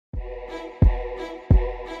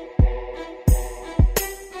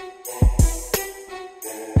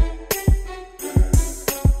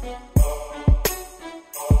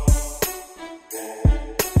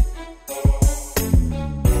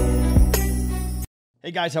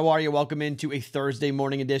Hey guys, how are you? Welcome into a Thursday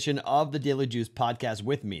morning edition of the Daily Juice podcast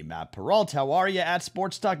with me, Matt Perrault. How are you? At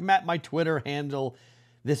Sports Talk Matt, my Twitter handle.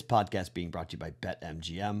 This podcast being brought to you by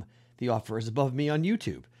BetMGM. The offer is above me on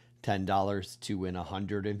YouTube. $10 to win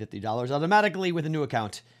 $150 automatically with a new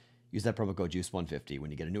account. Use that promo code JUICE150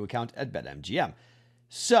 when you get a new account at BetMGM.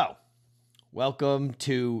 So, welcome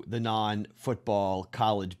to the non-football,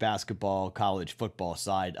 college basketball, college football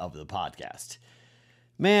side of the podcast.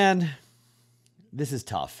 Man, this is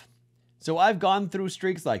tough. So I've gone through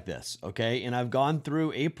streaks like this, okay? And I've gone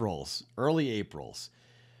through Aprils, early Aprils,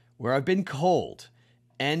 where I've been cold.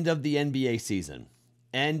 End of the NBA season,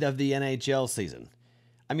 end of the NHL season.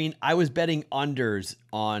 I mean, I was betting unders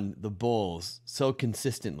on the Bulls so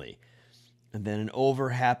consistently. And then an over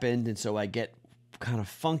happened, and so I get kind of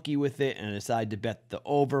funky with it, and I decide to bet the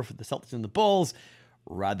over for the Celtics and the Bulls,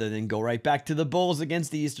 rather than go right back to the Bulls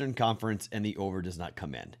against the Eastern Conference, and the over does not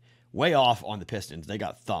come in. Way off on the Pistons. They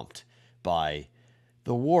got thumped by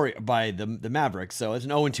the Mavericks. So it's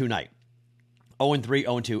an 0-2 night. 0-3,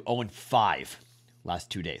 0-2, 0-5 last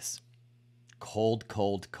 2 days. Cold,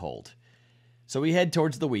 cold, cold. So we head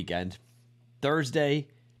towards the weekend. Thursday,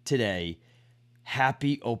 today,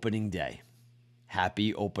 happy opening day.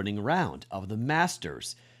 Happy opening round of the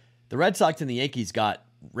Masters. The Red Sox and the Yankees got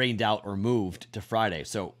rained out or moved to Friday.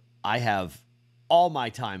 So I have all my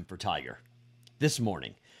time for Tiger this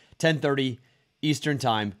morning. 10:30 Eastern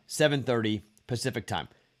Time, 7:30 Pacific Time.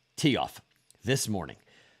 Tee off this morning.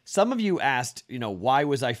 Some of you asked, why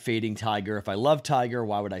was I fading Tiger? If I love Tiger,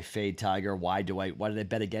 why would I fade Tiger? Why did I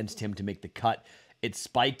bet against him to make the cut? It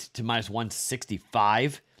spiked to minus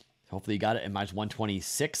 165. Hopefully you got it at minus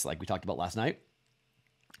 126, like we talked about last night,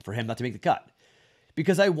 for him not to make the cut.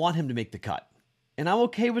 Because I want him to make the cut. And I'm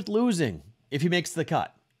okay with losing if he makes the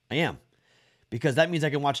cut. I am. Because that means I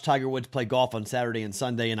can watch Tiger Woods play golf on Saturday and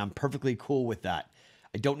Sunday, and I'm perfectly cool with that.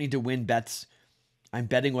 I don't need to win bets. I'm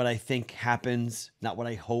betting what I think happens, not what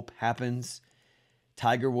I hope happens.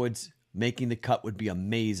 Tiger Woods making the cut would be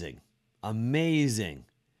amazing. Amazing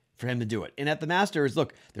for him to do it. And at the Masters,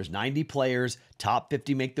 look, there's 90 players, top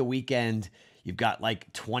 50 make the weekend. You've got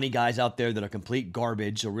like 20 guys out there that are complete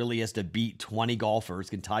garbage, so really has to beat 20 golfers.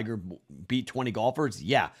 Can Tiger beat 20 golfers?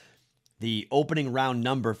 Yeah. The opening round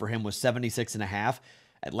number for him was 76.5.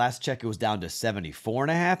 At last check, it was down to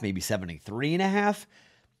 74.5, maybe 73.5.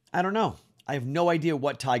 I don't know. I have no idea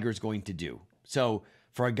what Tiger's going to do. So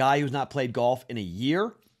for a guy who's not played golf in a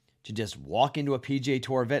year to just walk into a PGA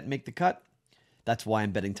Tour event and make the cut, that's why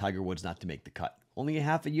I'm betting Tiger Woods not to make the cut. Only a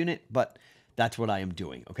half a unit, but that's what I am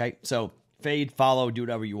doing, okay? So fade, follow, do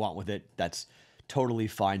whatever you want with it. That's totally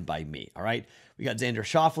fine by me, all right? We got Xander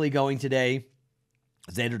Schauffele going today.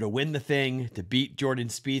 Xander to win the thing, to beat Jordan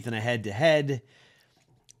Spieth in a head-to-head.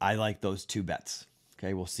 I like those two bets.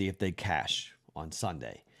 Okay, we'll see if they cash on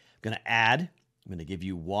Sunday. I'm going to give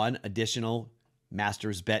you one additional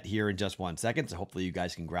Masters bet here in just 1 second, so hopefully you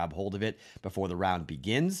guys can grab hold of it before the round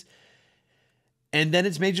begins. And then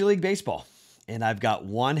it's Major League Baseball. And I've got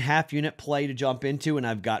one half-unit play to jump into, and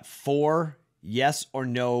I've got 4 yes or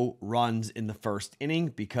no runs in the first inning,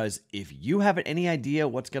 because if you have any idea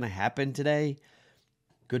what's going to happen today,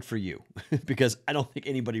 good for you, because I don't think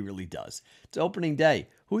anybody really does. It's opening day.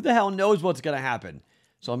 Who the hell knows what's going to happen?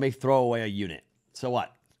 So I may throw away a unit. So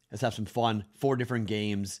what? Let's have some fun. 4 different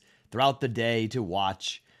games throughout the day to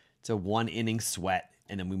watch. It's a 1-inning sweat,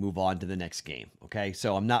 and then we move on to the next game, okay?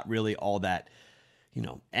 So I'm not really all that,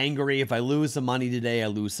 angry. If I lose some money today, I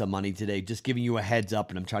lose some money today. Just giving you a heads up,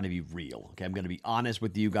 and I'm trying to be real, okay? I'm going to be honest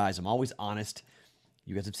with you guys. I'm always honest.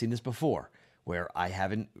 You guys have seen this before, where I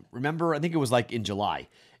haven't, remember, I think it was like in July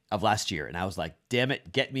of last year, and I was like, damn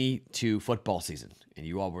it, get me to football season. And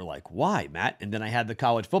you all were like, why, Matt? And then I had the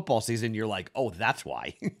college football season, you're like, oh, that's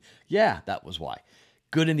why. Yeah, that was why.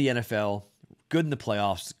 Good in the NFL, good in the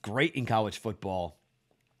playoffs, great in college football.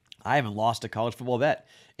 I haven't lost a college football bet.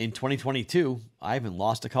 In 2022, I haven't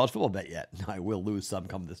lost a college football bet yet. I will lose some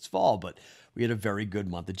come this fall, but we had a very good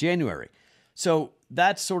month of January. So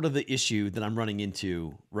that's sort of the issue that I'm running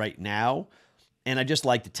into right now. And I just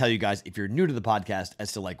like to tell you guys, if you're new to the podcast,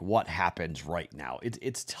 as to like what happens right now.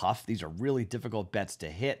 It's tough. These are really difficult bets to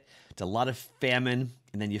hit. It's a lot of famine,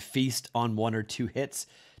 and then you feast on 1 or 2 hits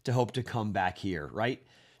to hope to come back here, right?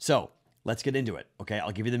 So let's get into it, okay?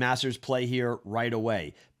 I'll give you the Masters play here right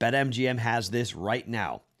away. BetMGM has this right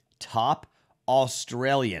now. Top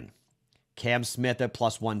Australian, Cam Smith at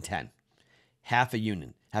plus 110. Half a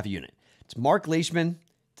unit. It's Mark Leishman,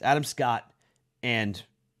 it's Adam Scott, and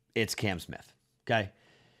it's Cam Smith. Okay.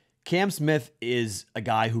 Cam Smith is a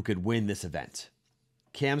guy who could win this event.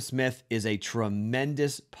 Cam Smith is a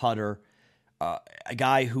tremendous putter, a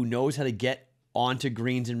guy who knows how to get onto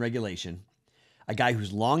greens in regulation. A guy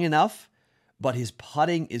who's long enough, but his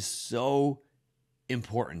putting is so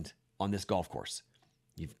important on this golf course.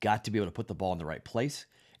 You've got to be able to put the ball in the right place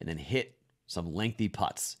and then hit some lengthy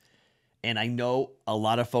putts. And I know a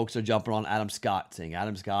lot of folks are jumping on Adam Scott, saying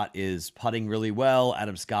Adam Scott is putting really well.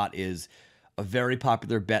 Adam Scott is a very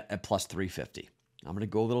popular bet at plus 350. I'm going to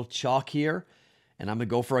go a little chalk here, and I'm going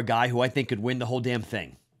to go for a guy who I think could win the whole damn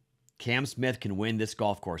thing. Cam Smith can win this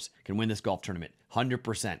golf course, can win this golf tournament,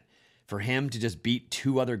 100%. For him to just beat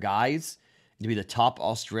two other guys, to be the top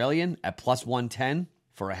Australian at plus 110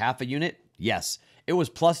 for a half a unit, yes. It was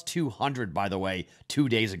plus 200, by the way, 2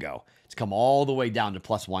 days ago. It's come all the way down to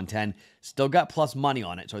plus 110. Still got plus money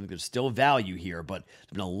on it, so I think there's still value here, but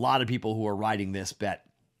there's been a lot of people who are riding this bet.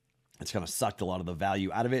 It's kind of sucked a lot of the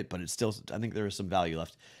value out of it, but it's still, I think there is some value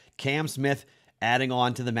left. Cam Smith adding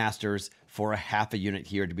on to the Masters for a half a unit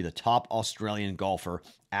here to be the top Australian golfer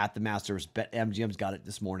at the Masters. BetMGM's got it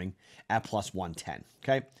this morning at plus 110.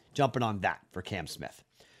 Okay, jumping on that for Cam Smith.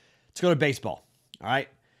 Let's go to baseball. All right.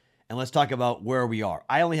 And let's talk about where we are.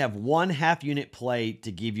 I only have one half unit play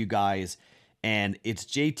to give you guys, and it's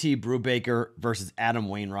JT Brubaker versus Adam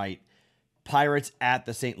Wainwright. Pirates at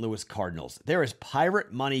the St. Louis Cardinals. There is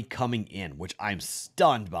Pirate money coming in, which I'm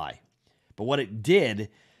stunned by. But what it did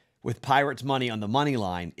with Pirates money on the money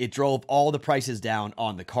line, it drove all the prices down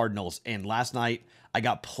on the Cardinals. And last night, I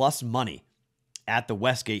got plus money at the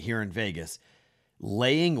Westgate here in Vegas,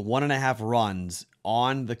 laying 1.5 runs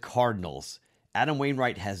on the Cardinals. Adam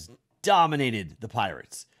Wainwright has dominated the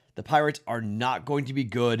Pirates. The Pirates are not going to be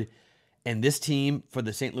good. And this team for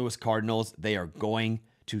the St. Louis Cardinals, they are going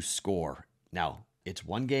to score. Now, it's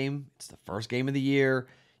one game. It's the first game of the year.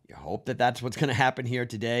 You hope that that's what's going to happen here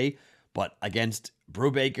today. But against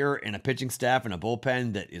Brubaker and a pitching staff and a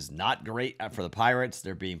bullpen that is not great for the Pirates,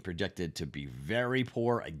 they're being projected to be very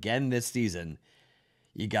poor again this season.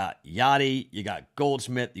 You got Yachty, you got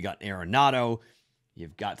Goldschmidt, you got Arenado.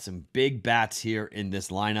 You've got some big bats here in this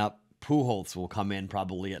lineup. Pujols will come in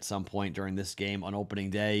probably at some point during this game on opening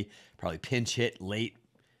day. Probably pinch hit late.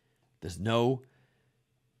 There's no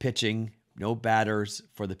pitching, no batters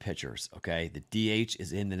for the pitchers, okay? The DH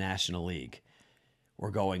is in the National League. We're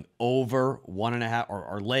going over 1.5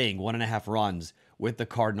 or laying 1.5 runs with the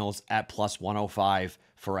Cardinals at plus 105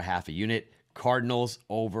 for a half a unit. Cardinals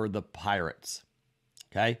over the Pirates,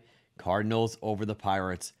 okay? Cardinals over the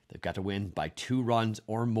Pirates. They've got to win by 2 runs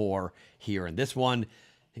or more here in this one.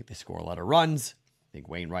 I think they score a lot of runs. I think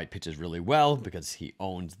Wainwright pitches really well because he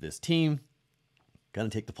owns this team. Going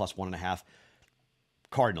to take the plus 1.5.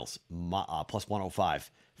 Cardinals plus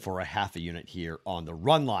 105 for a half a unit here on the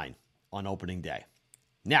run line on opening day.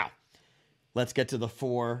 Now, let's get to the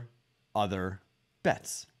 4 other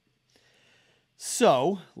bets.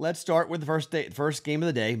 So let's start with the first game of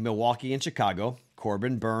the day, Milwaukee and Chicago.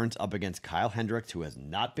 Corbin Burnes up against Kyle Hendricks, who has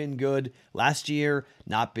not been good last year,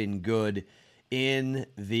 not been good in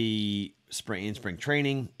the spring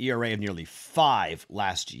training. ERA of nearly 5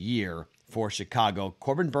 last year for Chicago.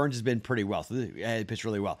 Corbin Burnes has been pretty well. So he pitched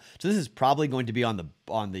really well. So this is probably going to be on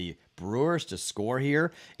the Brewers to score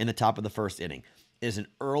here in the top of the first inning. It is an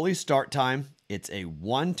early start time. It's a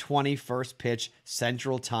 1:20 first pitch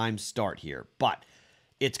Central Time start here, but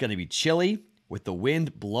it's going to be chilly with the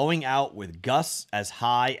wind blowing out with gusts as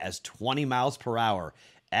high as 20 miles per hour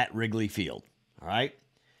at Wrigley Field. All right.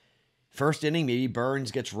 First inning, maybe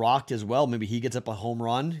Burnes gets rocked as well. Maybe he gets up a home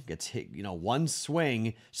run, gets hit, one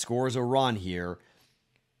swing, scores a run here.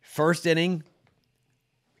 First inning,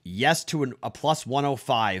 yes to a plus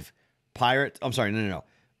 105 Pirates. I'm sorry, no.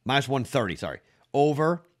 Minus 130, sorry.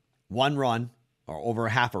 Over 1 run or over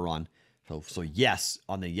a half a run. So yes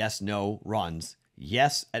on the yes-no runs.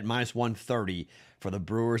 Yes at minus 130 for the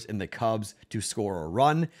Brewers and the Cubs to score a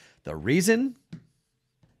run. The reason?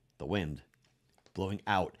 The wind blowing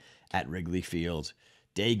out at Wrigley Field.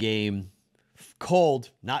 Day game, cold,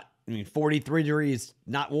 43 degrees,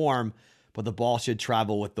 not warm, but the ball should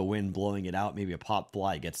travel with the wind blowing it out. Maybe a pop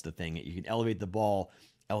fly gets the thing. You can elevate the ball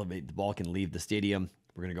can leave the stadium.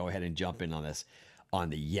 We're going to go ahead and jump in on this on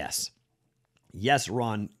the yes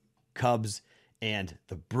run, Cubs and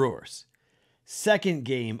the Brewers. Second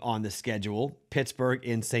game on the schedule, Pittsburgh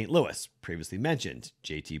in St. Louis. Previously mentioned,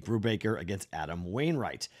 JT Brubaker against Adam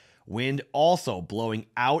Wainwright. Wind also blowing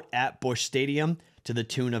out at Busch Stadium to the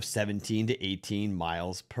tune of 17 to 18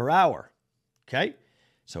 miles per hour. Okay,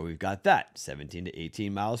 so we've got that, 17 to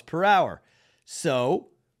 18 miles per hour. So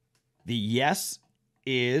the yes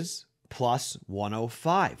is plus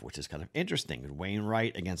 105, which is kind of interesting.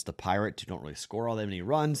 Wainwright against the Pirates, who don't really score all that many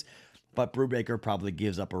runs, but Brubaker probably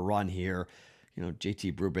gives up a run here.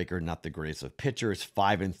 JT Brubaker, not the greatest of pitchers,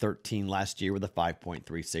 5-13 last year with a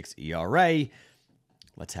 5.36 ERA.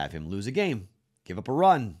 Let's have him lose a game, give up a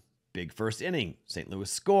run, big first inning, St. Louis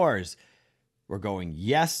scores. We're going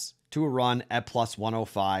yes to a run at plus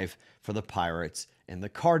 105 for the Pirates and the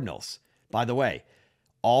Cardinals. By the way,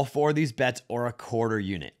 all four of these bets are a quarter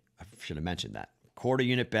unit. I should have mentioned that. Quarter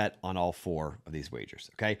unit bet on all four of these wagers.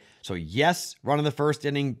 Okay. So yes, run in the first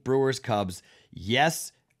inning, Brewers, Cubs.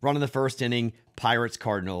 Yes, run in the first inning, Pirates,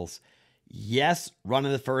 Cardinals. Yes, run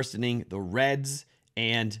in the first inning, the Reds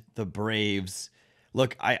and the Braves.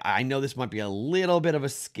 Look, I know this might be a little bit of a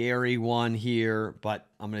scary one here, but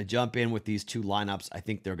I'm going to jump in with these two lineups. I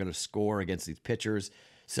think they're going to score against these pitchers.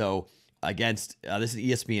 So against, this is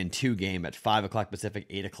ESPN 2 game at 5 o'clock Pacific,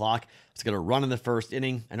 8 o'clock. It's going to run in the first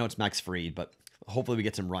inning. I know it's Max Fried, but hopefully we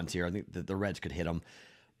get some runs here. I think the Reds could hit them.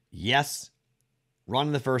 Yes, run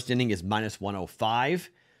in the first inning is minus 105.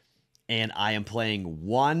 And I am playing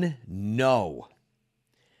 1-0.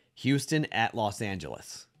 Houston at Los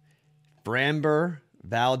Angeles. Framber,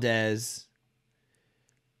 Valdez,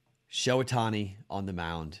 Shohei on the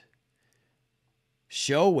mound.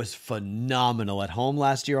 Show was phenomenal at home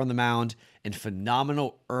last year on the mound and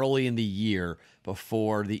phenomenal early in the year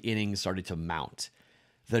before the innings started to mount.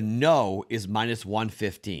 The no is minus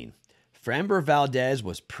 115. Framber Valdez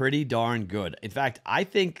was pretty darn good. In fact, I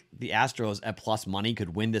think the Astros at plus money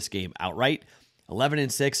could win this game outright.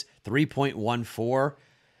 11-6, 3.14.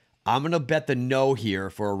 I'm going to bet the no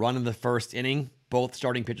here for a run in the first inning. Both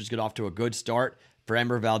starting pitchers get off to a good start.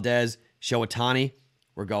 Framber Valdez, Shohei.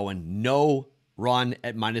 We're going no run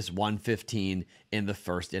at minus 115 in the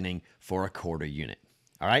first inning for a quarter unit.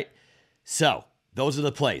 All right? So, those are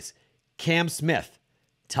the plays. Cam Smith,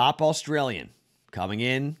 top Australian, coming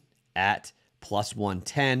in at plus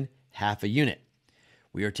 110, half a unit.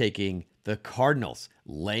 We are taking the Cardinals,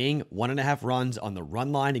 laying 1.5 runs on the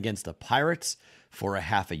run line against the Pirates for a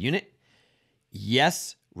half a unit.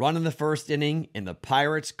 Yes, run in the first inning in the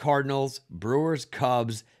Pirates, Cardinals, Brewers,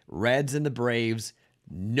 Cubs, Reds, and the Braves.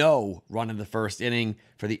 No run in the first inning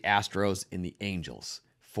for the Astros and the Angels.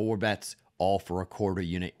 4 bets, all for a quarter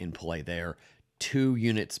unit in play there. 2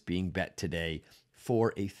 units being bet today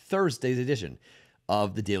for a Thursday's edition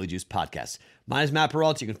of the Daily Juice podcast. My name is Matt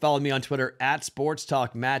Perrault. You can follow me on Twitter at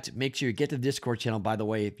SportsTalkMatt. Make sure you get to the Discord channel, by the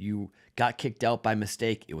way. If you got kicked out by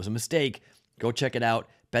mistake, it was a mistake. Go check it out.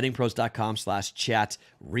 BettingPros.com/chat.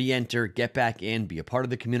 Re-enter, get back in, be a part of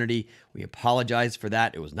the community. We apologize for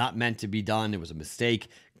that. It was not meant to be done. It was a mistake.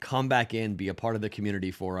 Come back in, be a part of the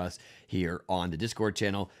community for us here on the Discord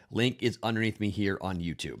channel. Link is underneath me here on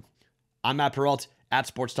YouTube. I'm Matt Perrault at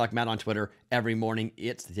Sports Talk Matt on Twitter. Every morning,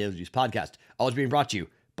 it's the Daily Juice podcast. Always being brought to you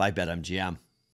by BetMGM.